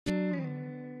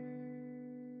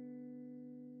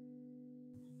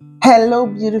Hello,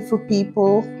 beautiful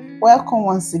people. Welcome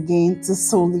once again to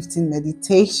Soul Lifting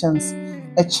Meditations,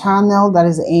 a channel that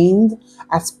is aimed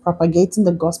at propagating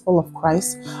the gospel of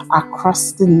Christ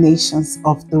across the nations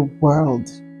of the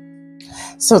world.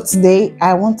 So today,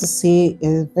 I want to say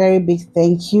a very big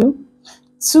thank you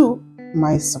to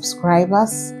my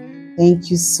subscribers.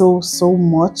 Thank you so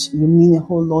much. You mean a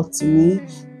whole lot to me.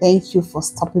 Thank you for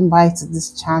stopping by to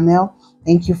this channel.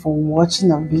 Thank you for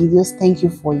watching our videos. Thank you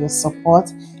for your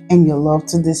support and your love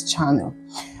to this channel.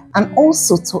 And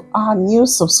also to our new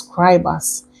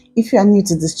subscribers, if you are new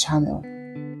to this channel,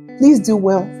 please do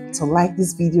well to like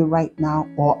this video right now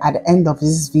or at the end of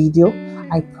this video.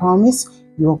 I promise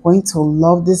you are going to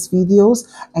love these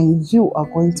videos and you are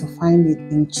going to find it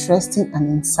interesting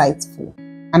and insightful.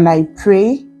 And I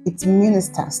pray it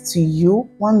ministers to you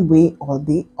one way or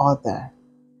the other.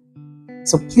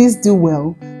 So please do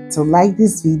well to like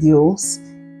these videos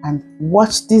and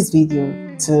watch this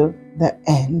video to the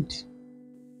end.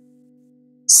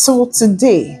 So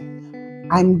today,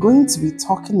 I'm going to be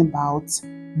talking about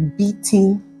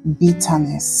beating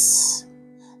bitterness.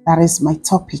 That is my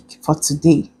topic for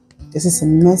today. This is a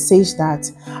message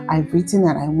that I've written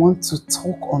and I want to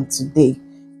talk on today.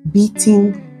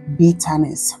 Beating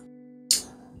bitterness.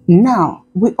 Now,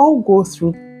 we all go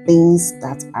through things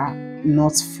that are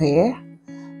not fair,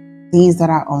 things that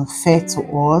are unfair to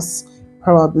us.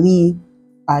 Probably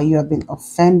you have been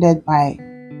offended by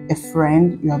a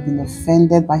friend, you have been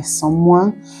offended by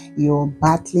someone, you're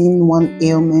battling one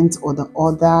ailment or the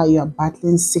other, you're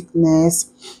battling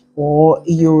sickness, or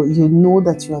you know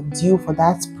that you are due for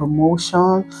that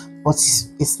promotion, but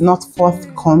it's not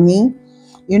forthcoming.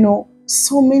 You know,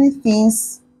 so many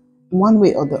things, one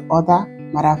way or the other,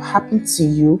 might have happened to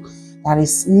you that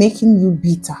is making you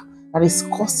bitter, that is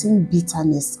causing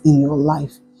bitterness in your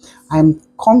life. I'm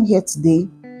come here today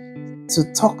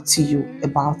to talk to you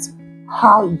about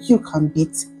how you can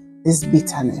beat this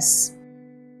bitterness.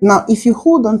 Now, if you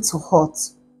hold on to hurt,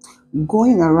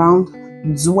 going around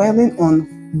dwelling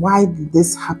on why did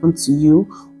this happen to you,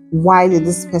 why did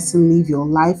this person leave your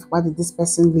life, why did this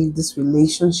person leave this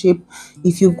relationship,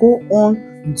 if you go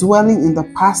on dwelling in the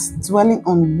past, dwelling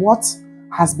on what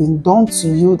has been done to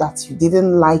you that you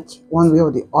didn't like one way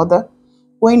or the other,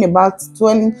 going about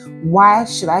dwelling, why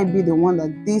should I be the one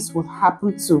that this would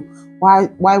happen to?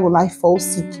 Why will I fall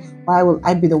sick? Why will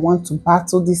I be the one to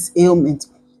battle this ailment?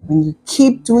 When you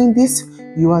keep doing this,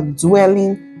 you are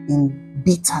dwelling in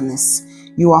bitterness.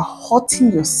 You are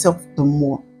hurting yourself the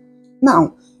more.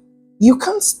 Now, you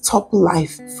can't stop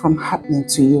life from happening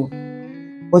to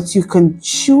you, but you can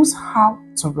choose how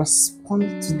to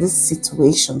respond to these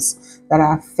situations that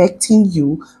are affecting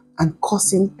you and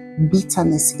causing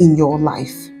bitterness in your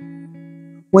life.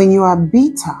 When you are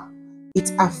bitter,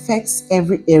 it affects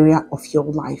every area of your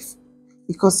life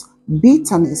because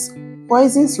bitterness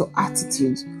poisons your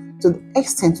attitude to the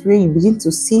extent where you begin to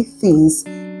see things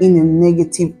in a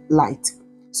negative light.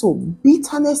 So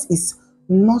bitterness is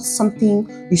not something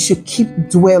you should keep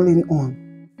dwelling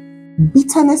on.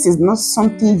 Bitterness is not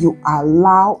something you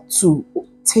allow to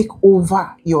take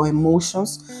over your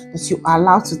emotions, that you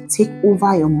allow to take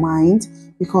over your mind,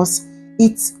 because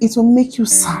it will make you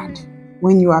sad.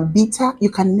 When you are bitter,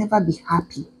 you can never be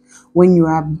happy. When you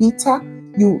are bitter,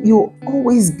 you'll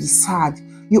always be sad.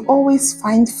 You always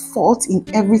find fault in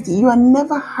everything. You are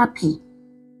never happy.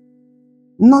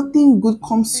 Nothing good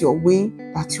comes your way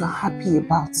that you are happy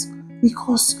about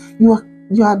because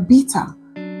you are bitter.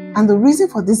 And the reason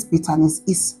for this bitterness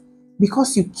is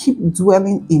because you keep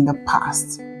dwelling in the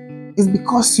past. It's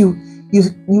because you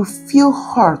feel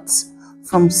hurt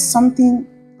from something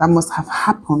that must have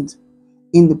happened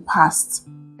in the past.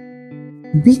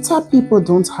 Bitter people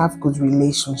don't have good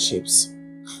relationships.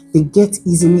 They get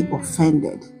easily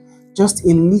offended. Just a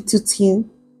little thing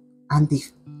and they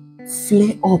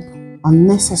flare up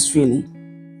unnecessarily.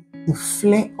 They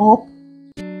flare up.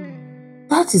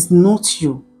 That is not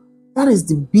you. That is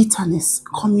the bitterness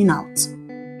coming out.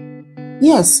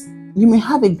 Yes, you may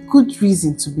have a good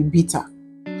reason to be bitter,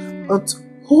 but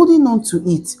holding on to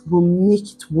it will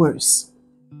make it worse.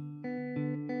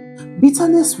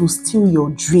 Bitterness will steal your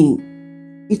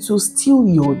dream. It will steal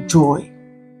your joy.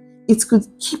 It could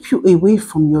keep you away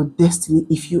from your destiny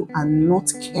if you are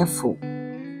not careful.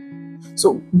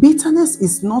 So bitterness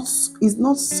is not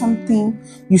something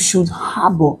you should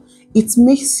harbor. It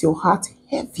makes your heart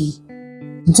heavy.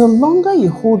 The longer you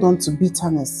hold on to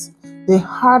bitterness, the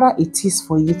harder it is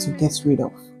for you to get rid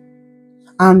of.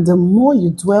 And the more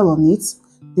you dwell on it,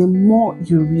 the more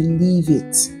you relieve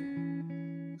it.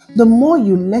 The more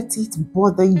you let it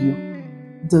bother you,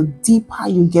 the deeper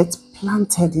you get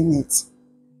planted in it.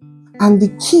 And the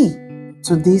key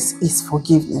to this is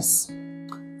forgiveness.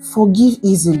 Forgive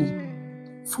easily.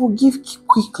 Forgive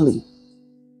quickly.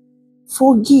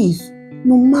 Forgive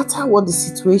no matter what the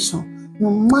situation, no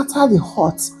matter the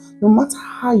hurt, no matter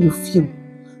how you feel.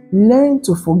 Learn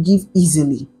to forgive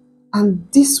easily. And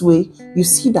this way, you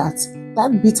see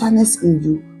that bitterness in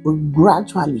you will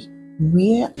gradually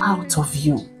wear out of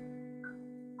you.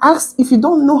 Ask if you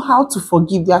don't know how to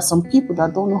forgive. There are some people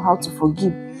that don't know how to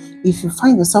forgive. If you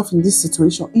find yourself in this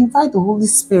situation, invite the Holy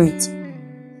Spirit.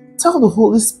 Tell the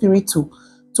Holy Spirit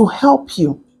to help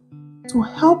you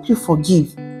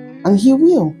forgive. And He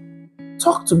will.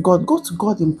 Talk to God. Go to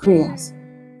God in prayers.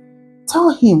 Tell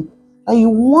Him that you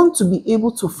want to be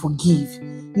able to forgive.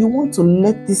 You want to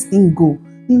let this thing go.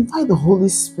 Invite the Holy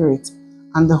Spirit.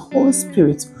 And the Holy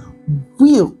Spirit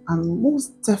will and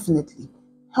most definitely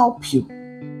help you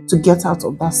to get out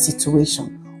of that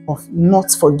situation of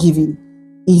not forgiving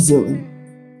easily.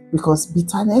 Because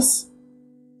bitterness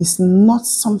is not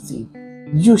something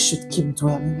you should keep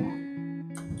dwelling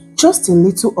on. Just a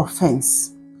little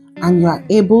offense and you are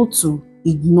able to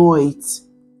ignore it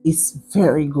is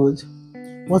very good.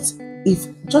 But if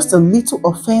just a little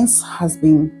offense has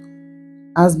been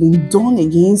done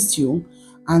against you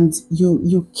and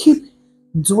you keep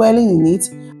dwelling in it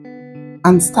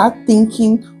and start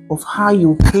thinking of how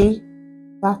you pay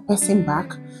that person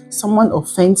back, someone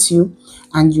offends you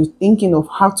and you're thinking of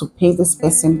how to pay this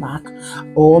person back,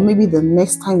 or maybe the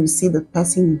next time you see the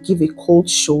person you give a cold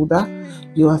shoulder,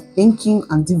 you are thinking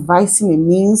and devising a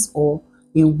means or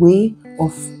a way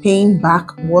of paying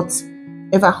back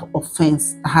whatever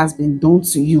offense has been done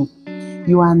to you.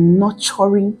 You are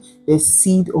nurturing the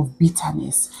seed of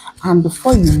bitterness, and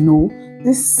before you know,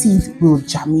 this seed will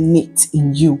germinate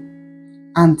in you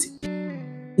and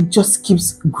it just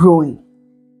keeps growing.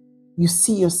 You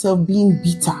see yourself being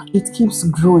bitter, it keeps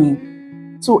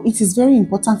growing. So it is very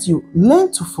important you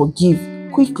learn to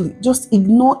forgive quickly. Just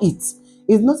ignore it.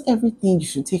 It's not everything you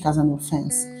should take as an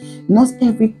offense. Not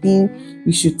everything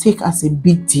you should take as a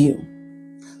big deal.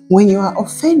 When you are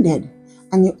offended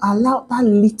and you allow that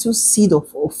little seed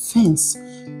of offense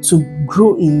to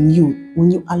grow in you, when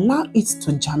you allow it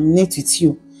to germinate with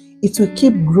you, it will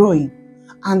keep growing.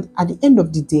 And at the end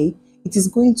of the day, it is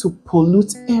going to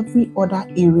pollute every other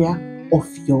area of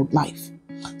your life.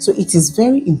 So it is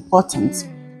very important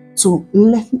to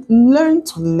learn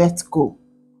to let go.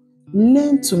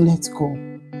 Learn to let go.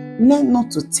 Learn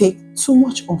not to take too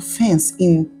much offense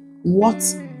in what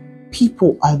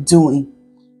people are doing.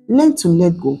 Learn to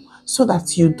let go so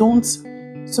that you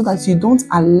don't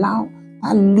allow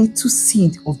that little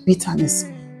seed of bitterness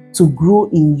to grow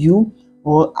in you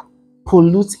or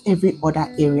pollute every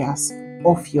other areas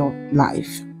of your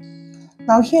life.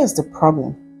 Now here's the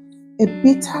problem. A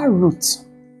bitter root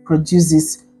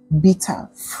produces bitter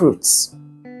fruits.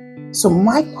 So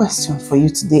my question for you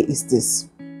today is this.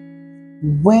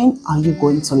 When are you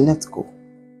going to let go?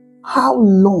 How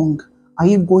long are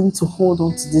you going to hold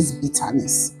on to this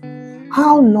bitterness?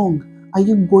 How long are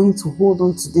you going to hold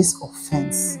on to this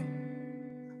offense?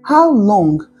 How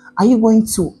long are you going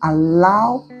to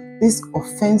allow this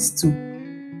offense to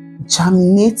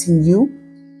germinate in you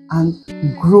and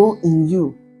grow in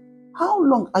you? How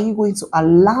long are you going to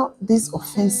allow these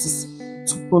offenses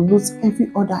to pollute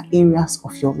every other areas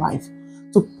of your life,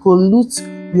 to pollute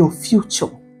your future?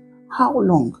 How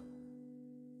long?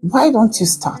 Why don't you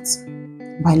start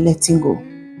by letting go?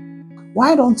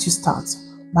 Why don't you start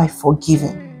by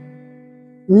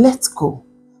forgiving? Let go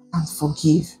and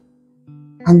forgive.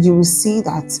 And you will see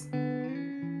that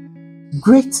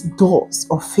great doors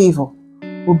of favor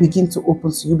will begin to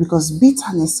open to you, because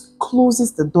bitterness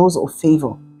closes the doors of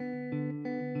favor.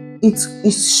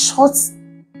 It shuts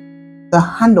the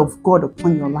hand of God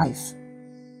upon your life.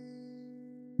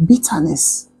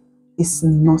 Bitterness is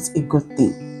not a good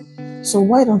thing. So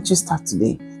why don't you start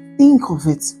today? Think of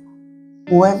it.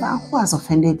 Who has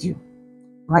offended you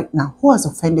right now, who has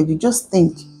offended you, just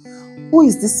think. Who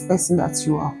is this person that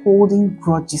you are holding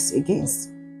grudges against?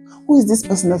 Who is this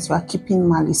person that you are keeping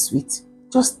malice with?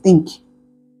 Just think.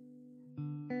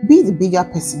 Be the bigger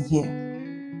person here.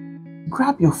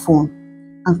 Grab your phone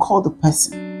and call the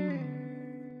person.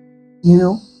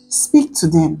 Speak to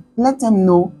them. Let them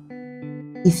know.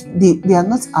 If they are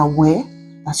not aware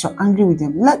that you're angry with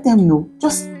them, let them know.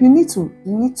 Just you need to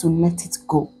let it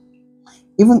go.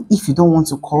 Even if you don't want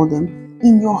to call them,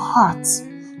 in your heart,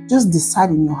 just decide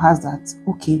in your heart that,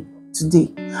 okay,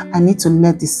 today I need to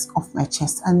let this off my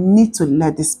chest. I need to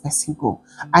let this person go.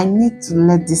 I need to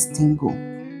let this thing go.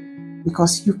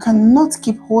 Because you cannot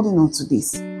keep holding on to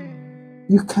this.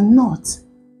 You cannot.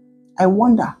 I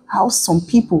wonder how some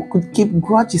people could keep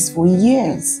grudges for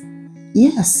years.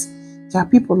 Yes, There are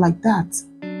people like that.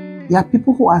 There are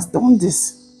people who has done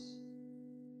this.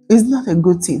 It's not a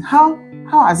good thing. How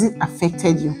has it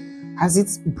affected you? Has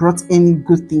it brought any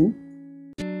good thing?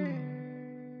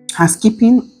 Has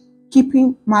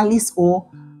keeping malice or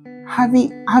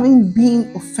having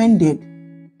been offended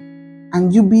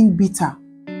and you being bitter,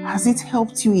 has it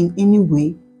helped you in any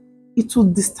way? It will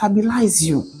destabilize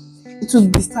you. It will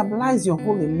destabilize your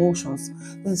whole emotions.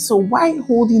 And so why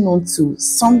holding on to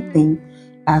something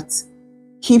that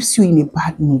keeps you in a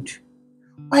bad mood?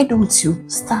 Why don't you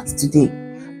start today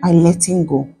by letting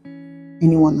go?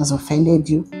 Anyone has offended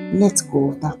you, let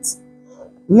go of that.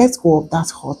 Let go of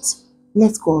that hurt.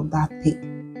 Let go of that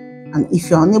pain. And if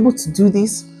you're unable to do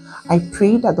this, I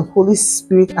pray that the Holy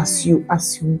Spirit, as you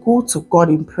go to God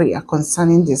in prayer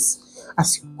concerning this,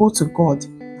 as you go to God,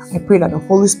 I pray that the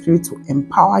Holy Spirit will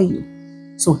empower you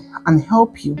and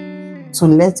help you to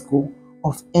let go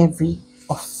of every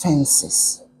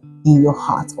offenses in your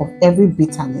heart, of every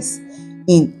bitterness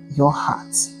in your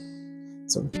heart.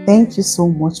 So thank you so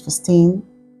much for staying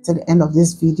to the end of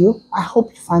this video. I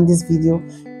hope you found this video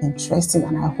interesting,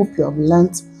 and I hope you have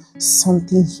learned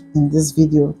something in this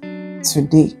video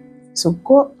today. So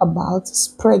go about,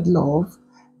 spread love,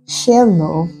 share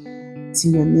love to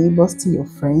your neighbors, to your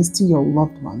friends, to your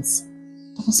loved ones.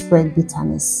 Don't spread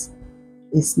bitterness.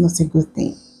 It's not a good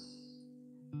thing.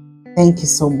 Thank you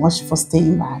so much for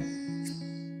staying by.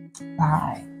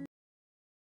 Bye.